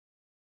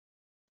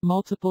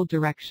Multiple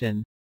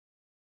direction.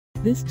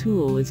 This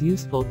tool is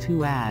useful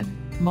to add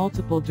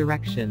multiple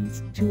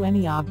directions to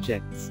any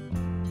objects.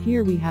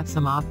 Here we have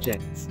some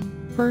objects.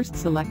 First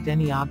select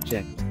any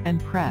object,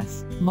 and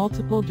press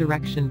multiple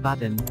direction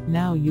button.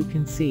 Now you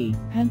can see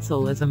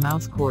pencil as a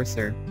mouse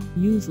cursor.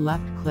 Use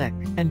left click,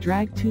 and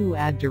drag to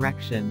add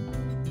direction.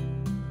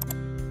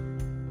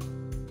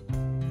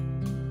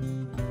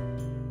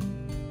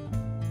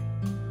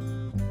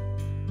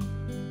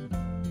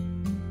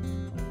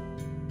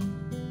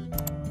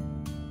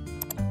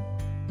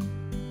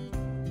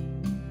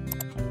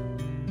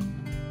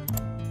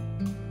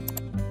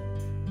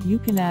 You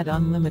can add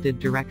unlimited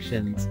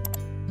directions.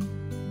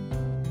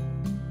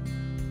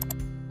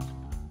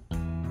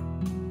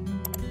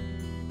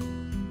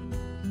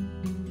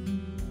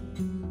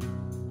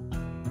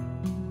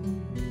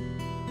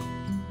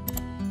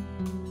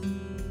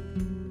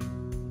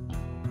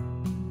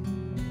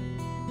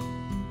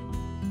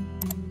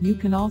 You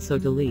can also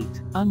delete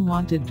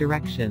unwanted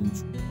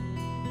directions.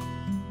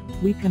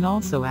 We can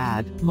also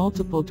add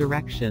multiple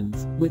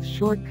directions with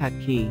shortcut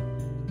key.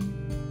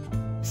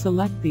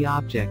 Select the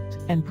object,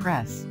 and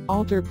press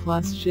Alt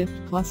plus Shift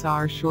plus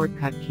R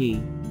shortcut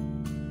key.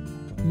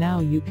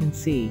 Now you can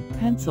see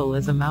pencil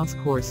as a mouse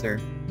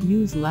cursor.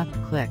 Use left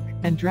click,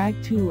 and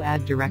drag to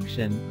add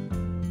direction.